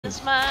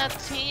is my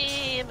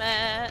team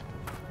at?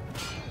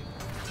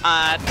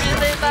 I'd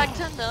really like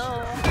to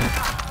know.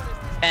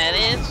 And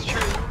it's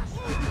true.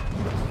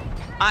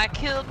 I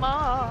killed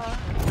Mark.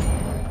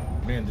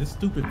 Man, this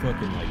stupid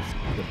fucking like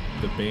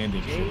the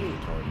banding shit is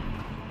retarded.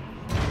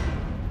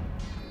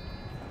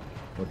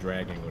 Or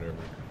dragging, whatever.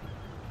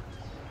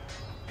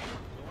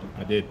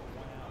 I did.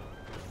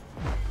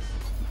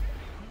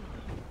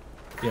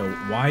 Yeah,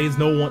 why is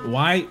no one?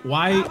 Why?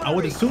 I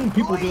would assume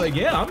people would be like,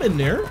 yeah, I'm in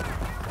there.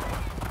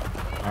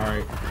 All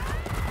right.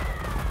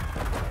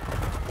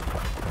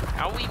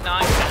 How we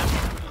not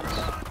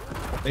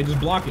capture? They just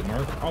block it,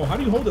 Mark. Oh, how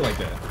do you hold it like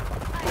that?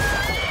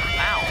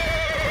 Ow!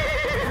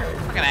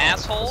 Fucking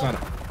asshole.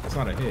 It's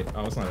not a hit.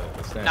 Oh, it's not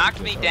a stat.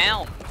 Knocked me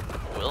down,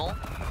 Will.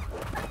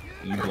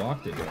 You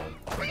blocked it, though.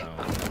 Somehow.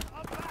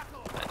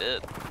 I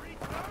did.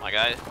 My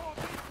guy.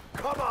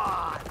 Come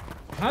on!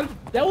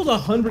 That was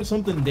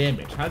 100-something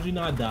damage. How'd you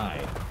not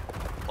die?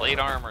 Plate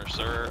armor,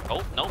 sir.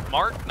 Oh, no,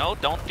 Mark. No,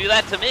 don't do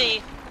that to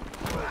me.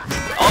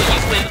 Oh,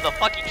 you went into the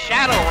fucking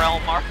shadow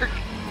realm, Mark.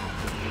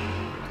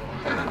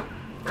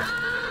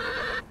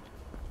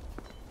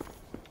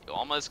 You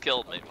almost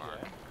killed me, Mark.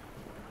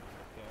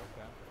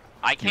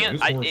 I can't.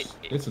 Yeah,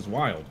 this is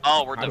wild.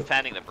 Oh, we're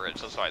defending the bridge.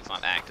 That's why it's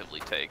not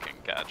actively taken.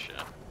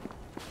 Gotcha.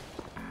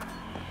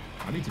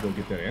 I need to go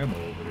get that ammo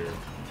over there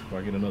before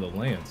I get another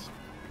lance.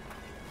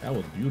 That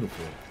was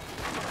beautiful.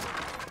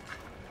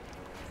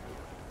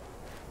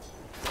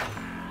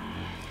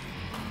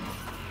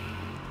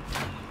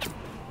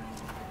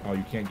 Oh,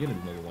 you can't get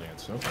another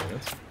lance. Okay,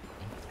 that's...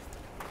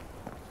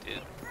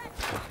 Dude,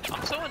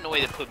 I'm so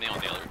annoyed it put me on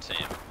the other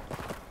team.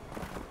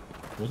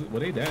 Were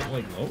they that,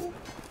 like, low?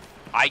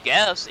 I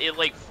guess. It,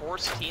 like,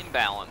 forced team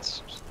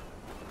balance.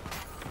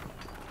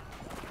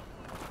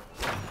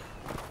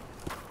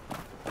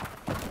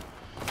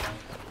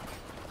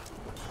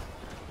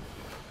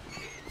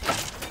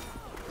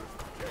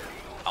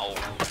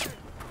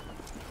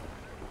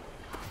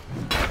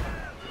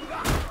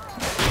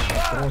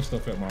 Throwing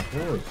stuff at my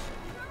horse.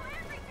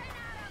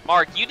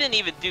 Mark, you didn't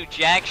even do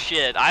jack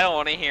shit. I don't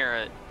want to hear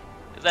it.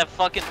 Is that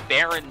fucking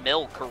Baron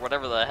Milk or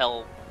whatever the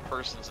hell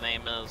person's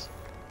name is?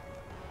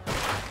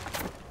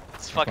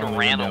 It's fucking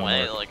ran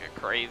away like a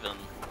craven.